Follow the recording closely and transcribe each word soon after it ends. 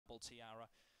Double Tiara.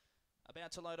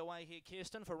 About to load away here,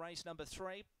 Kirsten, for race number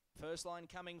 3. First line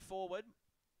coming forward.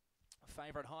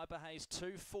 Favourite Hyper Haze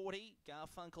 240,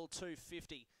 Garfunkel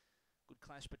 250. Good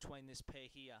clash between this pair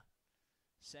here.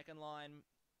 Second line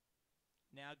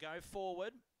now go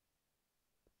forward.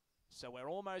 So we're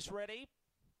almost ready.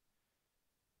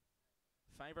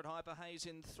 Favourite Hyper Haze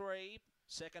in 3.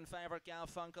 Second favourite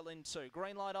Garfunkel in 2.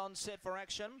 Green light on, set for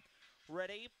action.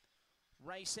 Ready.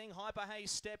 Racing, Hyper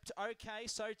Haze stepped okay,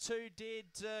 so too did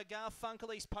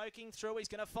Garfunkel. He's poking through, he's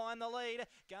going to find the lead.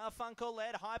 Garfunkel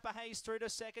led, Hyper Haze through to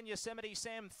second, Yosemite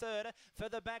Sam third.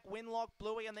 Further back, Winlock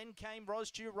Bluey, and then came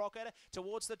Rosdew Rocket.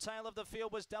 Towards the tail of the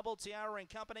field was Double Tiara in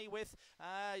company with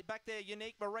back there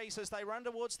Unique Maurice as they run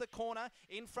towards the corner.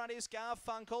 In front is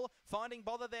Garfunkel, finding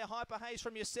bother there, Hyper Haze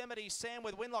from Yosemite Sam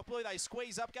with Winlock Bluey. They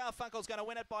squeeze up, Garfunkel's going to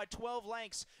win it by 12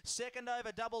 lengths. Second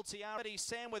over Double Tiara,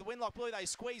 Sam with Winlock Bluey. They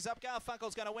squeeze up, Garfunkel's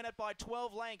going to win it by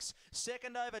 12 lengths.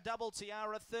 Second over Double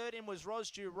Tiara. Third in was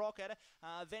Rosdew Rocket.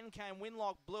 Then came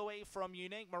Winlock Bluey from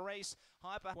Unique Maurice.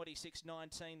 Hyper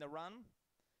 26.19 the run.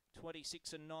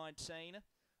 26 and 19.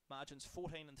 Margins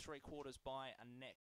 14 3/4 by a neck.